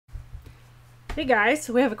Hey guys,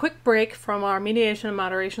 so we have a quick break from our mediation and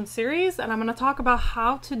moderation series, and I'm going to talk about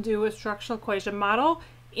how to do a structural equation model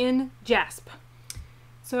in JASP.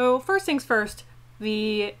 So first things first,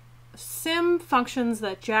 the sim functions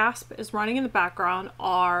that JASP is running in the background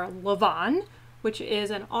are Lavon, which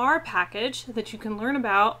is an R package that you can learn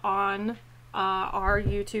about on our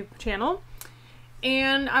YouTube channel.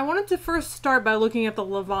 And I wanted to first start by looking at the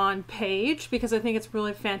Lavon page because I think it's a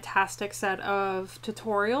really fantastic set of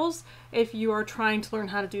tutorials if you are trying to learn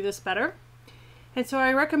how to do this better. And so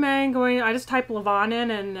I recommend I just type Lavon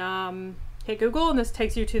in and hit Google, and this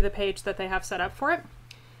takes you to the page that they have set up for it.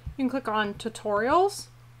 You can click on tutorials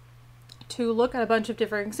to look at a bunch of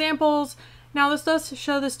different examples. Now this does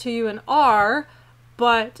show this to you in R,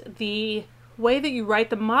 but the way that you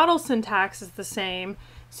write the model syntax is the same.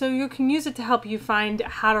 So you can use it to help you find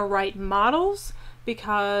how to write models,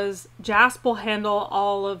 because JASP will handle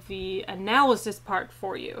all of the analysis part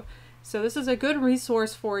for you. So this is a good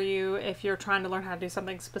resource for you if you're trying to learn how to do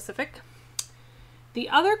something specific. The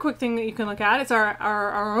other quick thing that you can look at is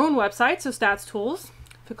our own website, so Stats Tools.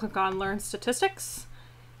 If you click on Learn Statistics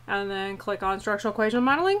and then click on Structural Equation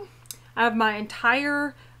Modeling, I have my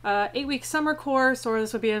entire 8-week summer course, or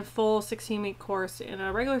this would be a full 16-week course in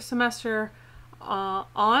a regular semester,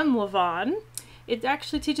 on Lavon. It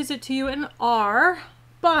actually teaches it to you in R,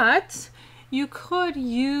 but you could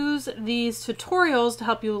use these tutorials to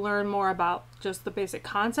help you learn more about just the basic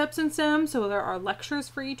concepts in sim. So there are lectures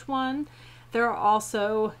for each one. There are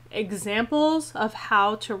also examples of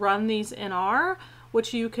how to run these in R,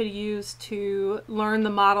 which you could use to learn the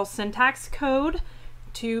model syntax code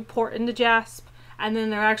to port into JASP. And then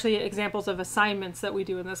there are actually examples of assignments that we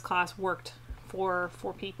do in this class worked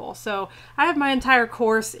for people. So I have my entire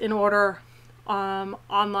course in order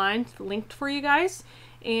online linked for you guys,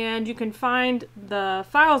 and you can find the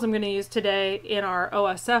files I'm going to use today in our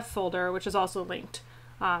OSF folder, which is also linked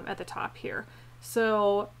at the top here.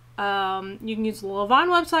 So you can use the Lavon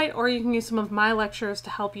website, or you can use some of my lectures to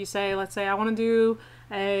help you say, let's say I want to do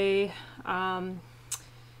a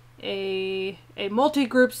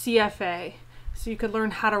multi-group CFA. So you could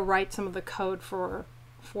learn how to write some of the code for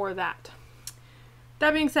that.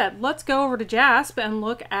 That being said, let's go over to JASP and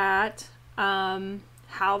look at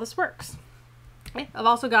how this works. Okay, I've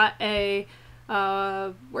also got a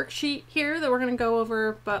worksheet here that we're going to go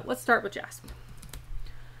over, but let's start with JASP.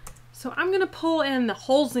 So I'm going to pull in the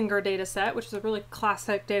Holzinger dataset, which is a really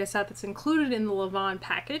classic dataset that's included in the Lavon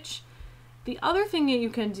package. The other thing that you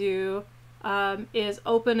can do is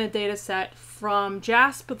open a dataset from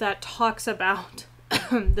JASP that talks about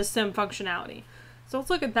the sim functionality. So let's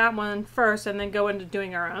look at that one first and then go into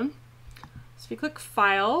doing our own. So if you click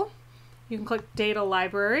File, you can click Data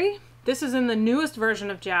Library. This is in the newest version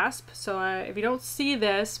of JASP, so if you don't see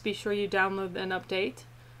this, be sure you download and update.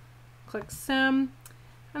 Click Sim,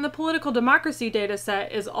 and the Political Democracy dataset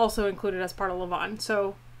is also included as part of Lavon.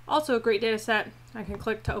 So also a great dataset. I can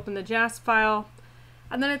click to open the JASP file,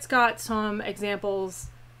 and then it's got some examples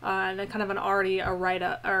and then kind of a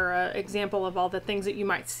write-up or an example of all the things that you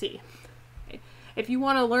might see. If you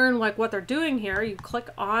want to learn like what they're doing here, you click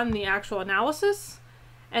on the actual analysis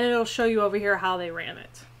and it'll show you over here how they ran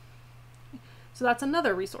it. So that's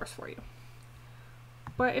another resource for you.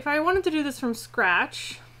 But if I wanted to do this from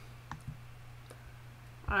scratch,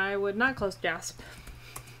 I would not close JASP.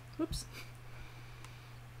 Oops.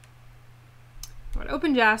 I'm going to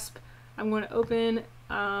open JASP. I'm going to open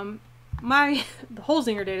the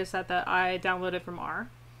Holzinger dataset that I downloaded from R.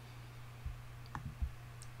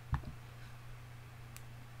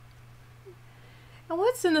 And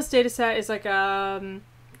what's in this data set is like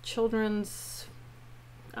children's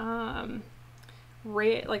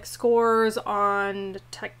like scores on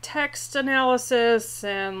text analysis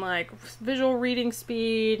and like visual reading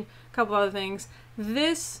speed, a couple other things.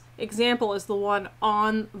 This example is the one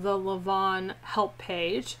on the Lavon help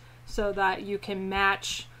page so that you can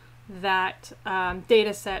match that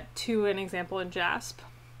data set to an example in JASP.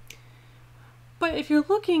 But if you're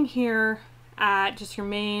looking here at just your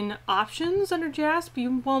main options under JASP,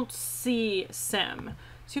 you won't see sim.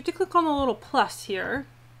 So you have to click on the little plus here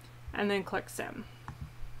and then click sim.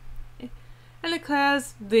 And it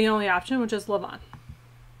has the only option, which is Lavon.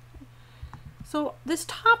 So this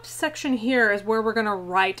top section here is where we're going to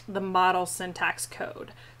write the model syntax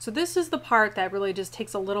code. So this is the part that really just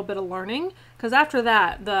takes a little bit of learning, because after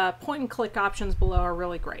that, the point and click options below are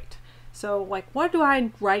really great. So like, what do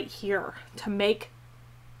I write here to make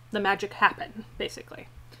the magic happen, basically?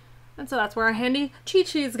 And so that's where our handy cheat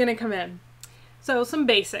sheet is going to come in. So some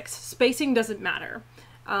basics. Spacing doesn't matter.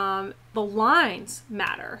 The lines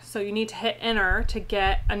matter. So you need to hit enter to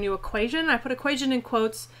get a new equation. I put equation in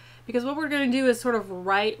quotes because what we're going to do is sort of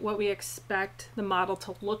write what we expect the model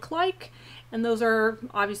to look like, and those are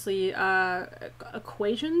obviously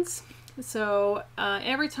equations. So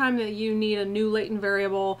every time that you need a new latent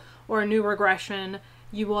variable or a new regression,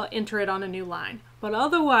 you will enter it on a new line. But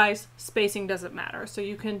otherwise, spacing doesn't matter. So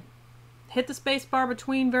you can hit the space bar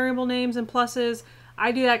between variable names and pluses.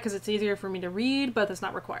 I do that because it's easier for me to read, but that's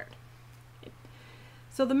not required.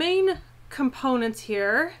 So the main components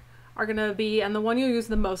here are going to be, and the one you'll use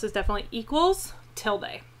the most is definitely equals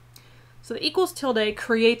tilde. So the equals tilde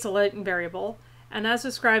creates a latent variable, and as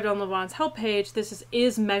described on Levon's help page, this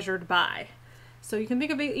is measured by. So you can think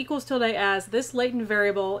of equals tilde as this latent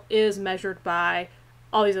variable is measured by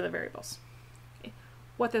all these other variables. Okay.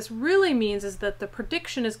 What this really means is that the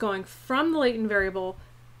prediction is going from the latent variable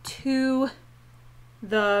to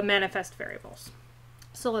the manifest variables.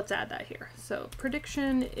 So let's add that here. So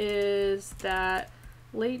prediction is that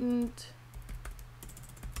latent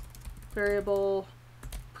variable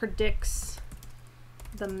predicts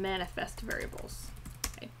the manifest variables.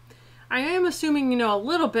 Okay. I am assuming you know a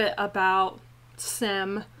little bit about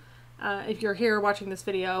SIM if you're here watching this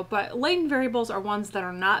video, but latent variables are ones that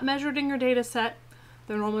are not measured in your data set.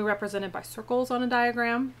 They're normally represented by circles on a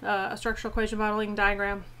diagram, a structural equation modeling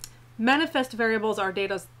diagram. Manifest variables are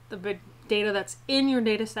the data that's in your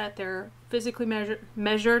data set. They're physically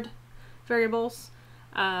measured variables,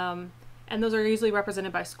 and those are usually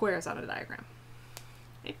represented by squares on a diagram.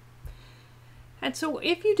 Okay. And so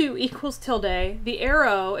if you do equals tilde, the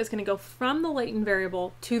arrow is going to go from the latent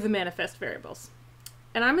variable to the manifest variables.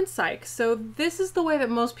 And I'm in psych, so this is the way that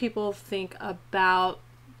most people think about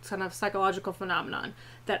kind of psychological phenomenon,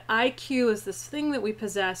 that IQ is this thing that we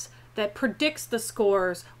possess that predicts the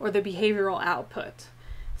scores or the behavioral output.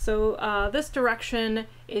 So this direction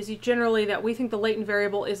is generally that we think the latent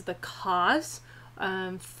variable is the cause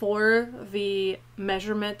for the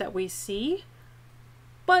measurement that we see,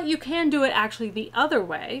 but you can do it actually the other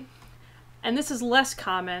way. And this is less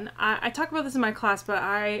common. I talk about this in my class, but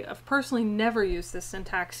I have personally never used this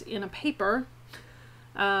syntax in a paper,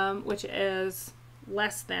 which is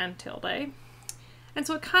less than tilde. And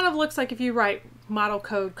so it kind of looks like if you write model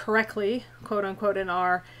code correctly, quote unquote, in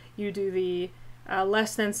R, you do the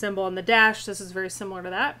less than symbol and the dash. This is very similar to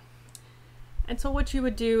that. And so what you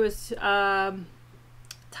would do is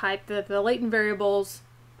type that the latent variables,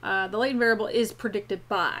 the latent variable is predicted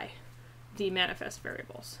by the manifest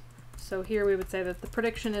variables. So here we would say that the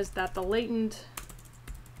prediction is that the latent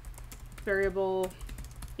variable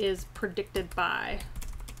is predicted by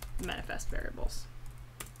the manifest variables.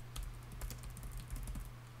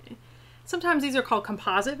 Sometimes these are called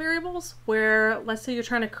composite variables, where let's say you're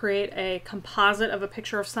trying to create a composite of a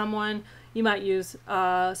picture of someone. You might use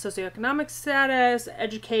socioeconomic status,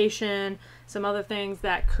 education, some other things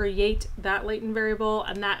that create that latent variable,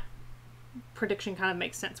 and that prediction kind of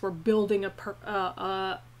makes sense. We're building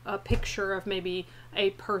a picture of maybe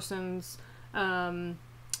a person's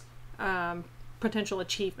potential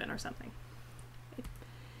achievement or something.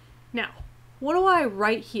 Now, what do I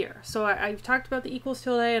write here? So I've talked about the equals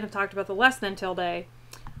tilde and I've talked about the less than tilde.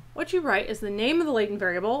 What you write is the name of the latent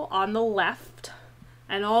variable on the left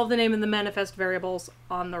and all of the name of the manifest variables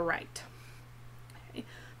on the right. Okay.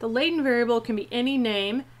 The latent variable can be any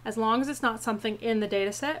name as long as it's not something in the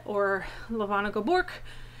data set or Levanico-Bork,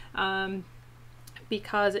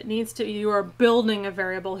 because it needs to, you are building a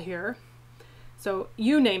variable here. So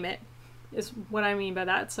you name it is what I mean by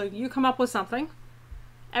that. So you come up with something.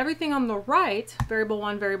 Everything on the right, variable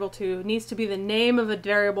 1, variable 2, needs to be the name of a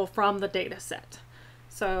variable from the data set.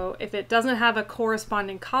 So if it doesn't have a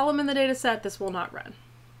corresponding column in the data set, this will not run.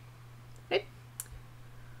 Okay.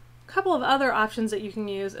 A couple of other options that you can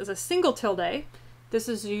use is a single tilde. This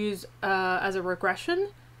is used as a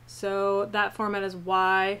regression. So that format is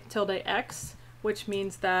y tilde x, which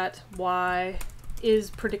means that y is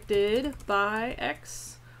predicted by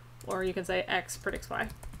x, or you can say x predicts y.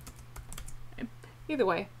 Either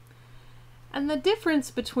way. And the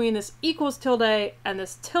difference between this equals tilde and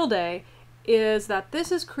this tilde is that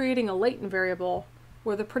this is creating a latent variable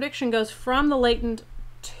where the prediction goes from the latent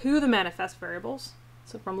to the manifest variables,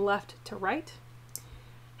 so from left to right.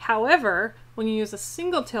 However, when you use a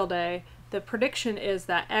single tilde, the prediction is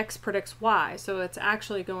that x predicts y, so it's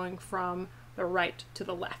actually going from the right to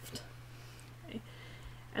the left. Okay.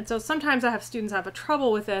 And so sometimes I have students have a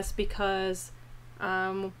trouble with this because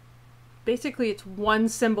basically it's one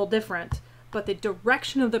symbol different, but the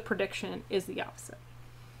direction of the prediction is the opposite.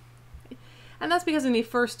 Okay. And that's because in the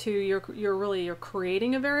first two, you're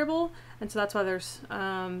creating a variable, and so that's why there's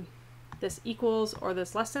this equals or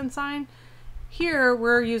this less than sign. Here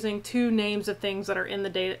we're using two names of things that are in the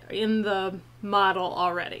data, in the model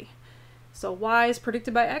already. So y is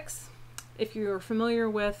predicted by x. If you're familiar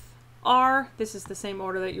with R, this is the same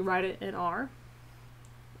order that you write it in R.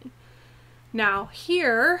 Now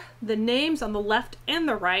here, the names on the left and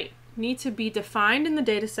the right need to be defined in the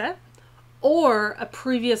data set or a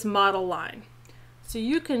previous model line. So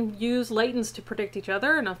you can use latents to predict each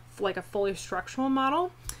other in like a fully structural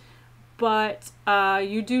model, but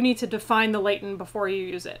you do need to define the latent before you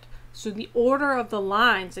use it. So the order of the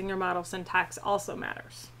lines in your model syntax also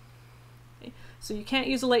matters. Okay. So you can't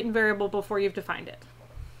use a latent variable before you've defined it.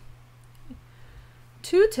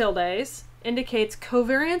 2 tildes indicates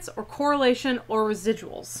covariance or correlation or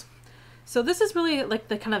residuals. So this is really like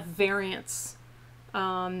the kind of variance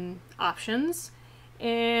options.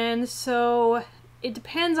 And so it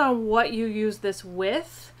depends on what you use this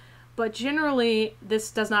with, but generally this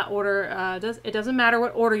does not order, it doesn't matter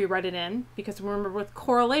what order you write it in, because remember with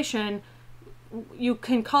correlation, you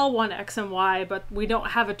can call one x and y, but we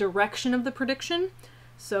don't have a direction of the prediction.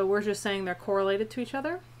 So we're just saying they're correlated to each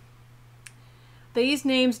other. These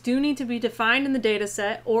names do need to be defined in the data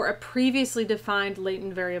set or a previously defined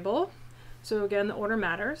latent variable. So again, the order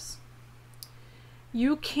matters.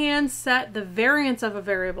 You can set the variance of a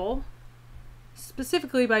variable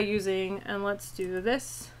specifically by using, and let's do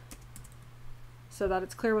this so that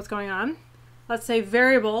it's clear what's going on. Let's say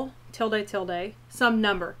variable tilde tilde, some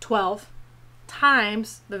number, 12,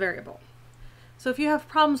 times the variable. So if you have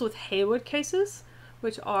problems with Haywood cases,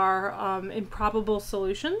 which are improbable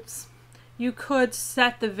solutions, you could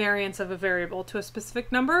set the variance of a variable to a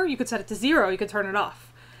specific number. You could set it to 0, you could turn it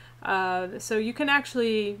off. So you can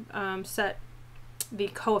actually set the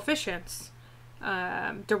coefficients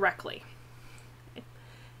directly.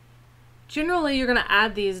 Generally, you're going to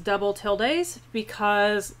add these double tildes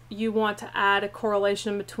because you want to add a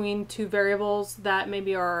correlation between 2 variables that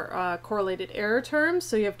maybe are correlated error terms.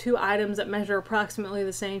 So you have 2 items that measure approximately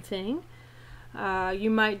the same thing. You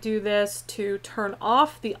might do this to turn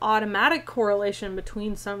off the automatic correlation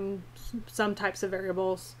between some types of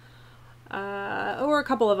variables or a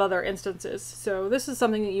couple of other instances. So this is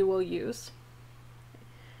something that you will use.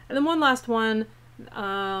 And then one last one,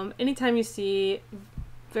 anytime you see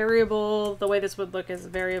variable, the way this would look is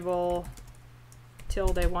variable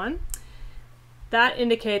tilde 1, that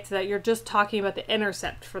indicates that you're just talking about the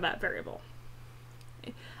intercept for that variable.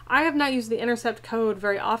 I have not used the intercept code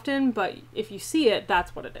very often, but if you see it,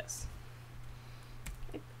 that's what it is.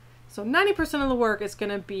 So 90% of the work is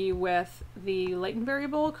going to be with the latent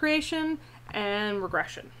variable creation and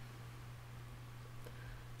regression.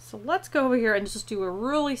 So let's go over here and just do a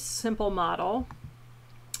really simple model.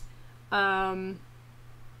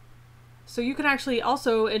 So you can actually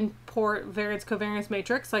also import variance covariance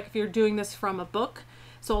matrix, like if you're doing this from a book.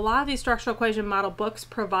 So a lot of these structural equation model books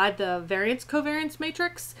provide the variance covariance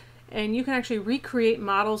matrix, and you can actually recreate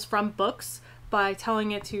models from books by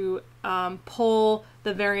telling it to pull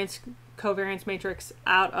the variance covariance matrix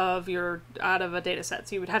out of a data set.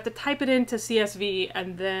 So you would have to type it into CSV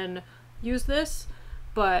and then use this,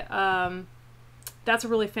 but that's a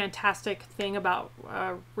really fantastic thing about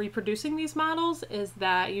reproducing these models, is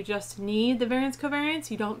that you just need the variance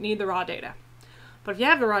covariance. You don't need the raw data. But if you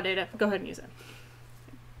have the raw data, go ahead and use it.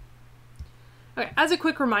 Okay, as a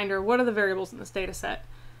quick reminder, what are the variables in this data set?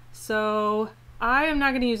 So I am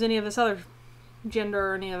not going to use any of this other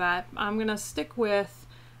gender or any of that. I'm going to stick with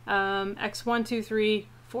x1, 2, 3,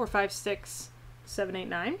 4, 5, 6, 7, 8,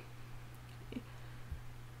 9.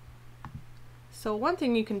 So one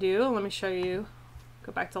thing you can do, let me show you,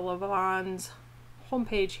 go back to Lavon's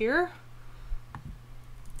homepage here.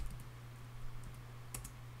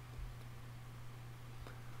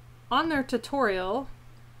 On their tutorial,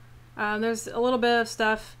 there's a little bit of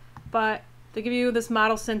stuff, but they give you this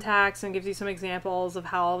model syntax and gives you some examples of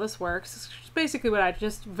how all this works. It's basically what I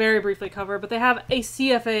just very briefly covered, but they have a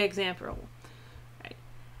CFA example. Right.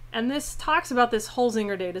 And this talks about this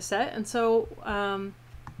Holzinger data set. And so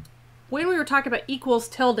when we were talking about equals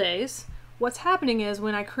tildes, what's happening is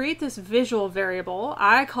when I create this visual variable,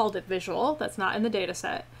 I called it visual, that's not in the data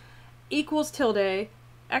set, equals tilde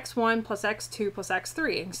x1 plus x2 plus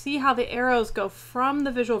x3. And see how the arrows go from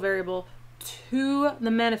the visual variable to the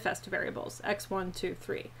manifest variables, x1, 2,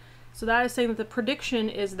 3. So that is saying that the prediction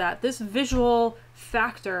is that this visual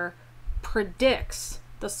factor predicts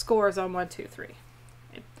the scores on 1, 2, 3.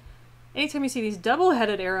 Okay. Anytime you see these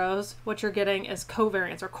double-headed arrows, what you're getting is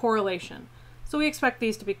covariance or correlation. So we expect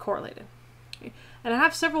these to be correlated. Okay. And I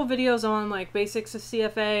have several videos on like basics of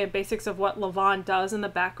CFA and basics of what Lavon does in the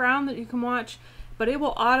background that you can watch, but it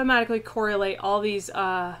will automatically correlate all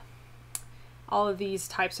of these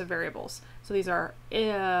types of variables. So these are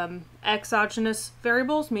exogenous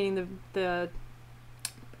variables, meaning the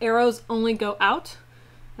arrows only go out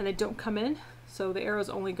and they don't come in. So the arrows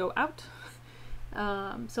only go out.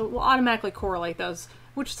 So it will automatically correlate those,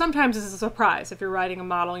 which sometimes is a surprise if you're writing a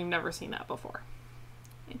model and you've never seen that before.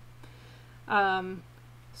 Okay.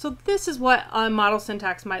 So this is what a model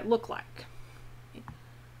syntax might look like. Okay.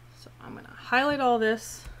 So I'm going to highlight all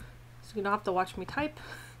this so you don't have to watch me type.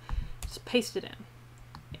 Just paste it in.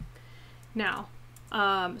 Okay. Now,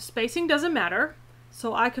 spacing doesn't matter.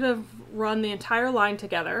 So I could have run the entire line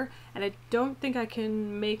together, and I don't think I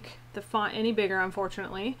can make the font any bigger,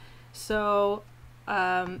 unfortunately. So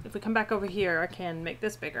if we come back over here, I can make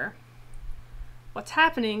this bigger. What's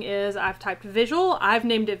happening is I've typed visual, I've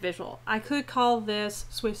named it visual. I could call this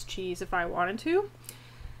Swiss cheese if I wanted to.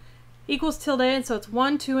 Equals tilde, and so it's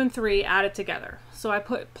 1, 2, and 3 added together. So I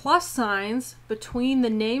put plus signs between the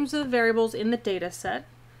names of the variables in the data set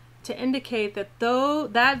to indicate that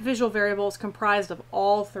that visual variable is comprised of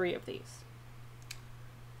all 3 of these.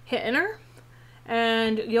 Hit enter,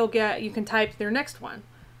 and you can type your next one.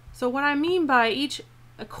 So what I mean by each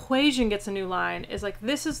equation gets a new line is like,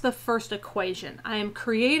 this is the first equation. I am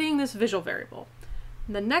creating this visual variable.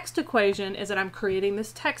 The next equation is that I'm creating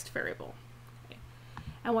this text variable. Okay.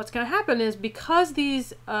 And what's going to happen is, because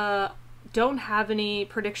these don't have any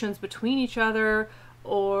predictions between each other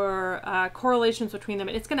or correlations between them,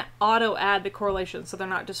 it's going to auto add the correlations so they're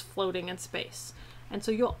not just floating in space. And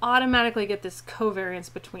so you'll automatically get this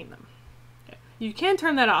covariance between them. Okay. You can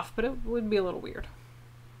turn that off, but it would be a little weird.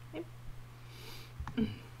 Okay.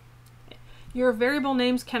 Your variable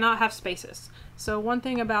names cannot have spaces. So one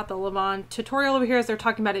thing about the Lavon tutorial over here is they're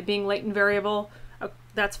talking about it being latent variable.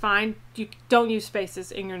 That's fine. You don't use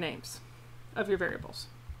spaces in your names of your variables.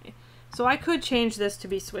 Okay. So I could change this to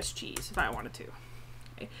be Swiss cheese if I wanted to.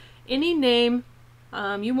 Okay. Any name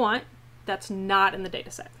you want that's not in the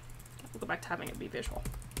data set. We'll go back to having it be visual.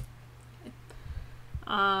 Okay.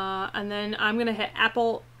 And then I'm going to hit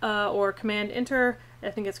Apple or Command Enter.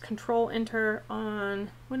 I think it's Control Enter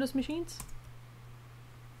on Windows machines.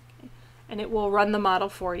 Okay. And it will run the model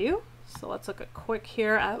for you. So let's look at quick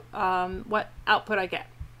here at what output I get.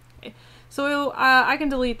 Okay. So I can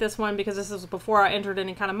delete this one because this is before I entered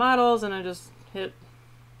any kind of models, and I just hit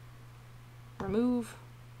remove.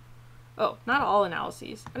 Oh, not all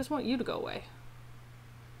analyses. I just want you to go away.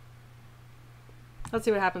 Let's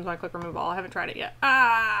see what happens when I click remove all. I haven't tried it yet.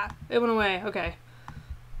 Ah, it went away. Okay,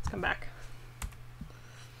 let's come back.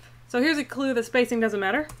 So here's a clue that spacing doesn't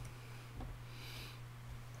matter.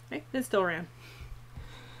 Okay, it still ran.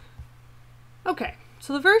 Okay,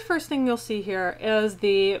 so the very first thing you'll see here is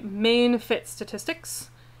the main fit statistics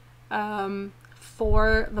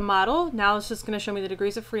for the model. Now it's just going to show me the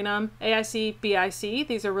degrees of freedom, AIC, BIC.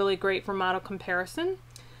 These are really great for model comparison.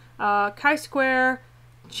 Chi-square,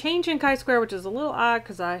 change in chi-square, which is a little odd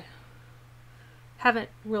because I haven't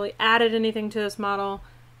really added anything to this model.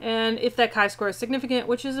 And if that chi-square is significant,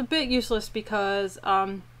 which is a bit useless because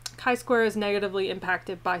chi-square is negatively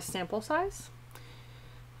impacted by sample size.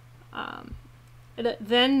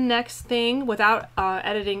 Then next thing, without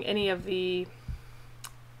editing any of the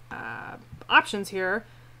options here,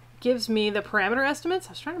 gives me the parameter estimates.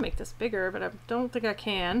 I was trying to make this bigger, but I don't think I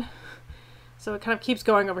can. So it kind of keeps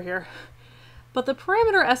going over here. But the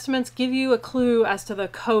parameter estimates give you a clue as to the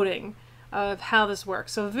coding of how this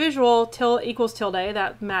works. So visual equals tilde,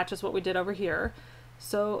 that matches what we did over here.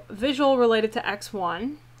 So visual related to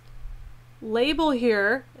x1. Label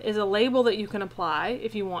here is a label that you can apply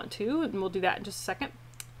if you want to, and we'll do that in just a second.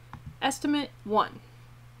 Estimate 1.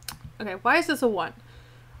 Okay, why is this a 1?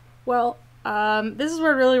 Well, this is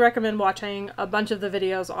where I really recommend watching a bunch of the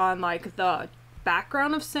videos on like the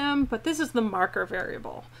background of sim, but this is the marker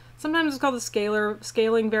variable. Sometimes it's called the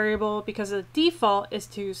scaling variable because the default is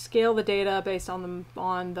to scale the data based on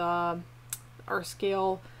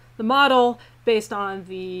scale the model based on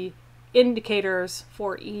the indicators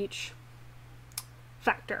for each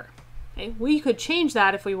factor. Okay? We could change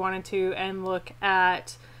that if we wanted to and look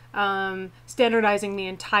at standardizing the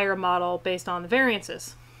entire model based on the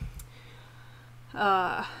variances.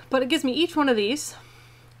 But it gives me each one of these.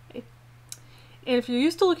 Okay? And if you're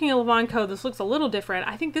used to looking at Lavon code, this looks a little different.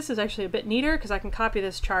 I think this is actually a bit neater because I can copy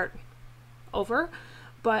this chart over.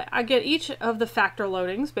 But I get each of the factor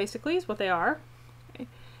loadings, basically, is what they are. Okay?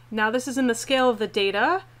 Now this is in the scale of the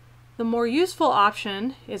data. The more useful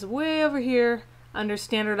option is way over here under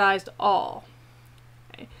standardized all.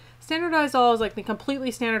 Okay. Standardized all is like the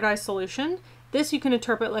completely standardized solution. This you can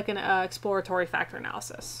interpret like an exploratory factor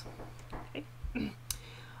analysis. Okay.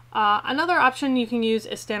 Another option you can use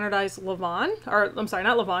is standardized Lavon, or I'm sorry,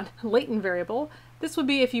 not Lavon, latent variable. This would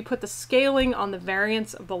be if you put the scaling on the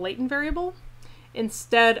variance of the latent variable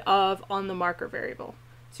instead of on the marker variable.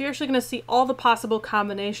 So you're actually going to see all the possible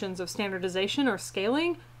combinations of standardization or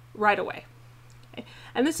scaling right away. Okay.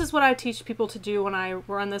 And this is what I teach people to do when I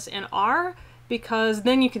run this in R, because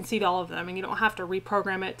then you can see all of them and you don't have to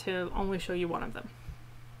reprogram it to only show you one of them.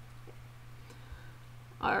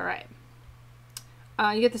 All right.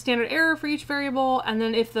 You get the standard error for each variable, and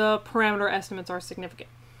then if the parameter estimates are significant.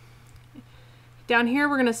 Down here,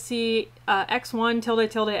 we're going to see x1 tilde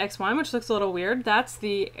tilde x1, which looks a little weird. That's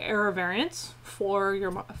the error variance for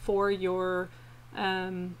your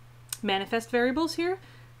manifest variables here.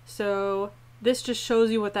 So this just shows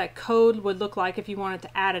you what that code would look like if you wanted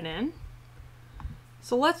to add it in.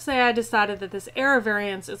 So let's say I decided that this error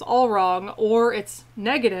variance is all wrong, or it's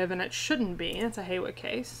negative and it shouldn't be. It's a Haywood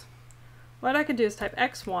case. What I could do is type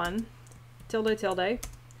x1 tilde tilde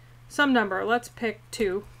some number. Let's pick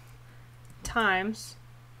 2 times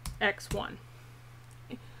x1.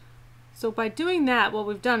 So by doing that, what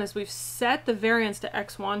we've done is we've set the variance to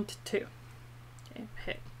x1 to 2. Okay,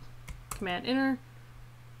 hit Command Enter,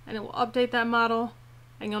 and it will update that model,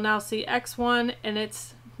 and you'll now see x1, and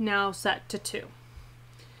it's now set to 2.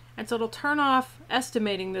 And so it'll turn off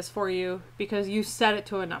estimating this for you because you set it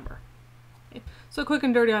to a number. Okay. So quick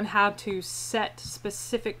and dirty on how to set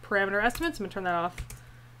specific parameter estimates. I'm going to turn that off.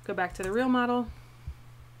 Go back to the real model.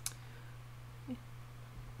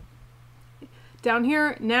 Down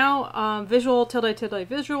here, now visual tilde tilde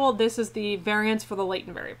visual, this is the variance for the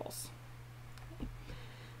latent variables.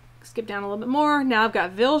 Skip down a little bit more. Now I've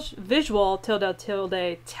got visual tilde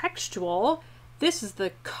tilde textual. This is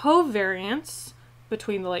the covariance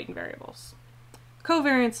between the latent variables.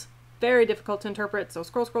 Covariance, very difficult to interpret, so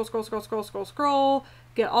scroll, scroll, scroll, scroll, scroll, scroll, scroll,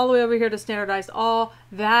 get all the way over here to standardized all.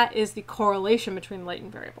 That is the correlation between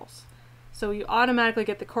latent variables. So you automatically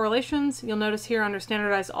get the correlations. You'll notice here under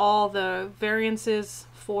standardized all, the variances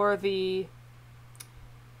for the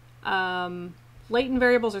latent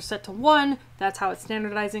variables are set to 1. That's how it's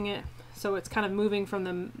standardizing it. So it's kind of moving from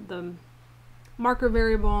the marker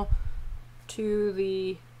variable to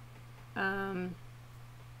the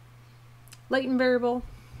latent variable.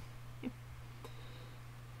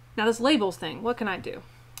 Now this labels thing, what can I do?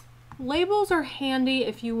 Labels are handy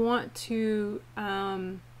if you want to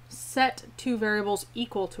set two variables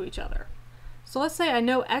equal to each other. So let's say I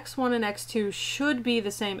know x1 and x2 should be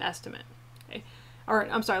the same estimate. Okay? Or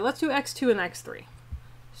I'm sorry, let's do x2 and x3.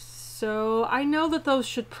 So I know that those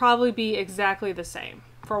should probably be exactly the same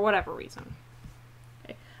for whatever reason.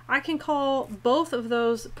 Okay? I can call both of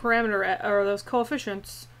those parameter or those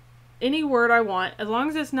coefficients any word I want, as long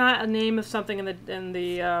as it's not a name of something in the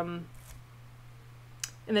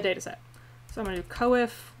data set. So I'm going to do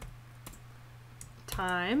coef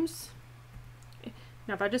times. Okay.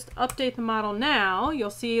 Now if I just update the model now, you'll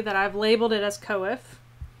see that I've labeled it as coef.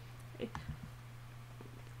 Okay.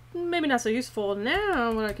 Maybe not so useful.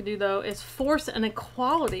 Now what I could do though is force an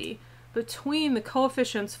equality between the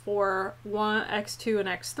coefficients for x2 and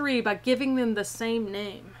x3 by giving them the same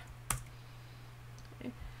name.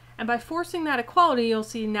 And by forcing that equality, you'll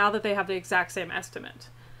see now that they have the exact same estimate.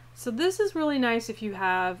 So this is really nice if you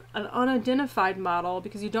have an unidentified model,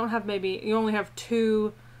 because you don't have you only have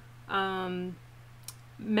 2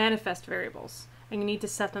 manifest variables, and you need to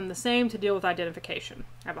set them the same to deal with identification.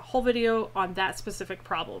 I have a whole video on that specific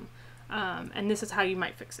problem, and this is how you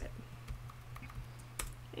might fix it.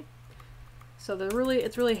 Okay. So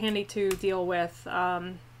it's really handy to deal with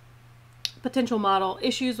potential model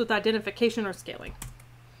issues with identification or scaling.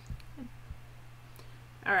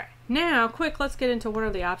 All right, now quick, let's get into what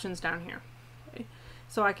are the options down here. Okay.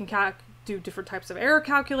 So I can do different types of error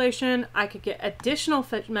calculation. I could get additional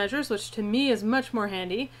fit measures, which to me is much more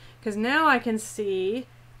handy, because now I can see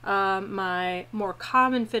my more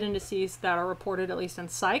common fit indices that are reported, at least in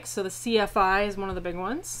psych. So the CFI is one of the big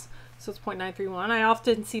ones. So it's 0.931. I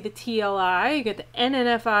often see the TLI. You get the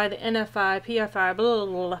NNFI, the NFI, PFI, blah, blah,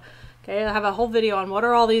 blah. Okay, I have a whole video on what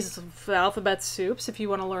are all these alphabet soups if you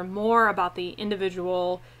want to learn more about the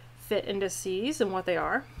individual fit indices and what they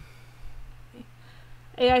are. Okay.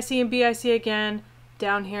 AIC and BIC again,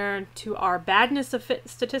 down here to our badness of fit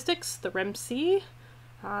statistics, the REMC,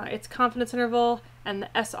 its confidence interval, and the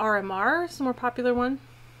SRMR is the more popular one.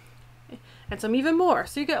 Okay. And some even more,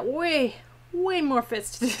 so you get way more fit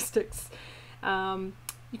statistics.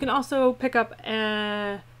 You can also pick up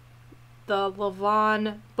the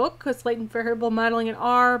Levon book, it's Latent Variable Modeling in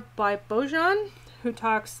R by Buchanan, who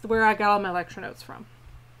talks where I got all my lecture notes from.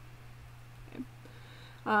 Okay.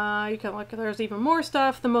 You can look, there's even more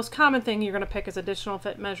stuff. The most common thing you're going to pick is additional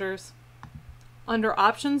fit measures. Under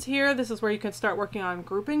options here, this is where you can start working on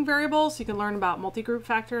grouping variables. You can learn about multi-group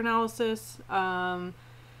factor analysis.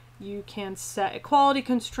 You can set equality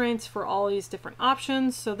constraints for all these different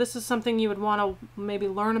options. So this is something you would want to maybe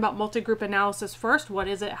learn about multi-group analysis first. What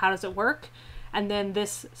is it? How does it work? And then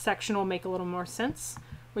this section will make a little more sense,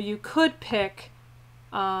 where you could pick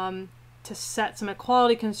to set some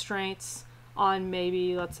equality constraints on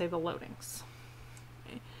maybe, let's say, the loadings.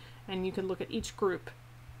 Okay. And you could look at each group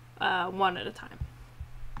one at a time.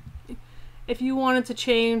 If you wanted to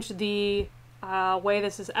change the way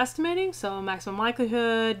this is estimating, so maximum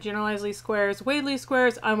likelihood, generalized least squares, weighted least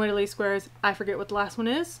squares, unweighted least squares, I forget what the last one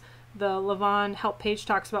is. The Levon help page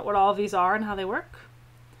talks about what all of these are and how they work.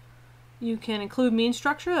 You can include mean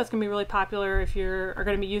structure. That's going to be really popular or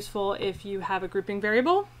going to be useful if you have a grouping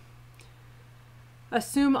variable.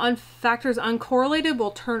 Assume factors uncorrelated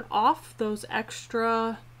will turn off those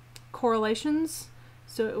extra correlations.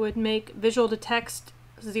 So it would make visual to text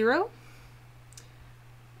 0.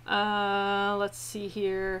 Let's see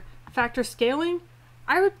here. Factor scaling.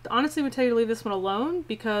 I would honestly tell you to leave this one alone,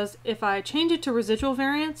 because if I change it to residual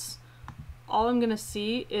variance, all I'm going to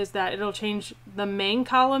see is that it'll change the main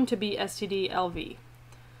column to be STD-LV.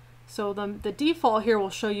 So the default here will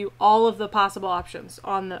show you all of the possible options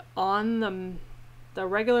on the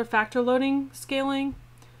regular factor loading scaling,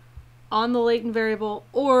 on the latent variable,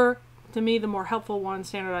 or to me the more helpful one,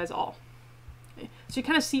 standardize all. Okay. So you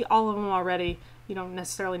kind of see all of them already. You don't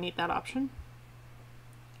necessarily need that option.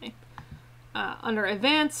 Okay. Under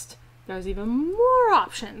advanced, there's even more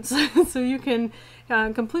options. So you can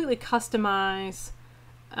completely customize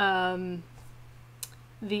the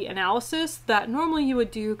analysis that normally you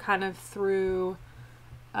would do kind of through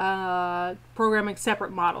programming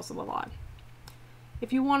separate models in Levon.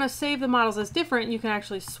 If you want to save the models as different, you can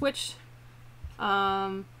actually switch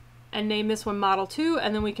and name this one model 2,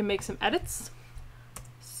 and then we can make some edits.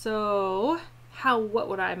 So what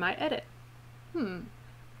would I might edit?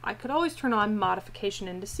 I could always turn on modification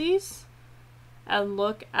indices and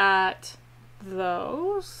look at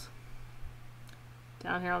those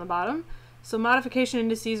down here on the bottom. So modification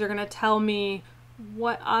indices are going to tell me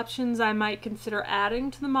what options I might consider adding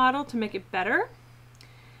to the model to make it better.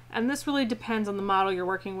 And this really depends on the model you're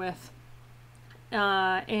working with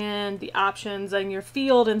and the options and your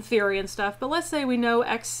field and theory and stuff. But let's say we know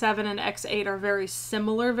x7 and x8 are very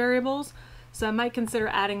similar variables. So I might consider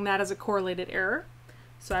adding that as a correlated error.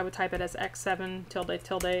 So I would type it as x7 tilde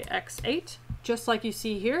tilde x8, just like you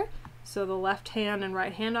see here. So the left hand and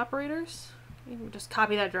right hand operators. You can just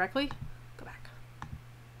copy that directly. Go back.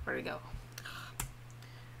 Where do we go?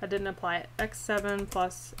 I didn't apply it. x7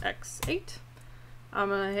 plus x8. I'm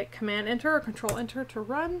going to hit Command Enter or Control Enter to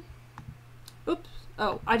run. Oops.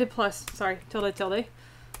 Oh, I did plus. Sorry. Tilde tilde.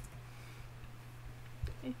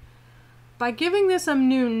 Okay. By giving this a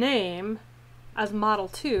new name as Model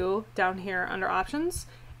 2 down here under Options,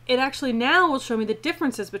 it actually now will show me the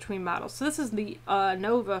differences between models. So this is the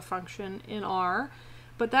ANOVA function in R,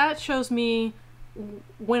 but that shows me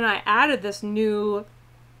when I added this new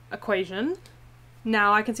equation,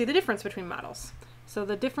 now I can see the difference between models. So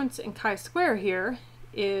the difference in chi-square here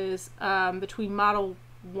is between model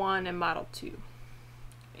 1 and model 2.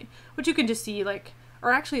 Okay. Which you can just see, like,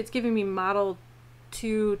 or actually it's giving me model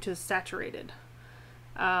 2 to saturated.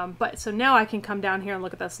 But so now I can come down here and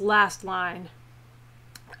look at this last line.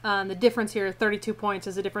 The difference here, 32 points,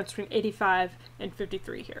 is the difference between 85 and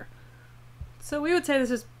 53 here. So we would say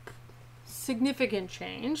this is significant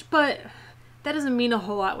change, but that doesn't mean a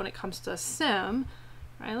whole lot when it comes to sim.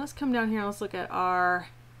 All right, let's come down here and let's look at our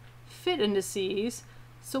fit indices.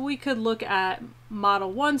 So we could look at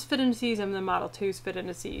Model 1's fit indices and then Model 2's fit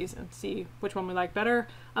indices and see which one we like better.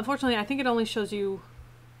 Unfortunately, I think it only shows you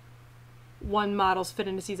one model's fit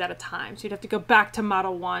indices at a time. So you'd have to go back to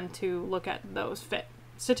Model 1 to look at those fit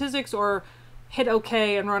statistics, or hit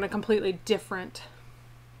OK and run a completely different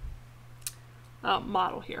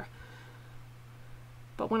model here.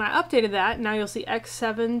 But when I updated that, now you'll see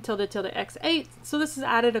x7 tilde tilde x8. So this has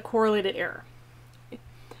added a correlated error.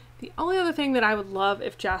 The only other thing that I would love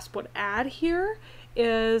if JASP would add here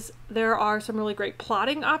is there are some really great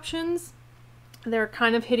plotting options. They're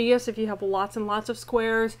kind of hideous if you have lots and lots of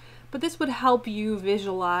squares, but this would help you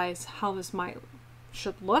visualize how this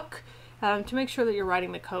should look to make sure that you're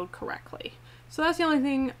writing the code correctly. So that's the only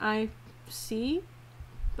thing I see.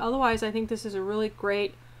 Otherwise, I think this is a really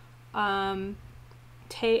great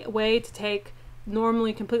way to take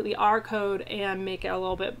normally completely R code and make it a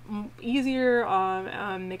little bit easier,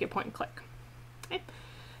 make it point and click. Okay.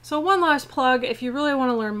 So one last plug, if you really want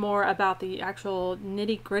to learn more about the actual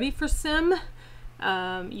nitty-gritty for sim,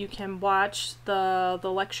 you can watch the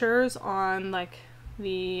lectures on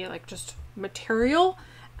just material,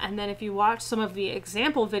 and then if you watch some of the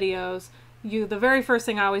example videos, the very first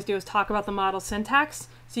thing I always do is talk about the model syntax.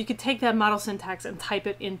 So you could take that model syntax and type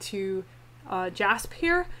it into JASP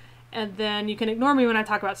here, and then you can ignore me when I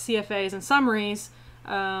talk about CFAs and summaries,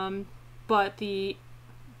 but the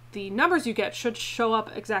numbers you get should show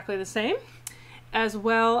up exactly the same, as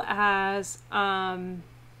well as the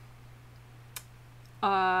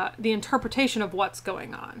interpretation of what's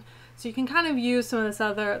going on. So you can kind of use some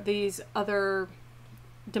of these other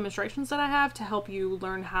demonstrations that I have to help you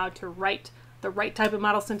learn how to write the right type of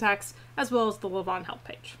model syntax, as well as the Lavon help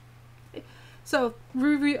page. So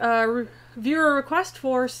viewer request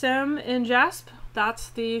for sim in JASP, that's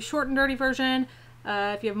the short and dirty version.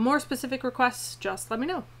 If you have more specific requests, just let me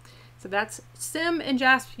know. So that's sim in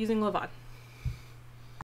JASP using Lavon.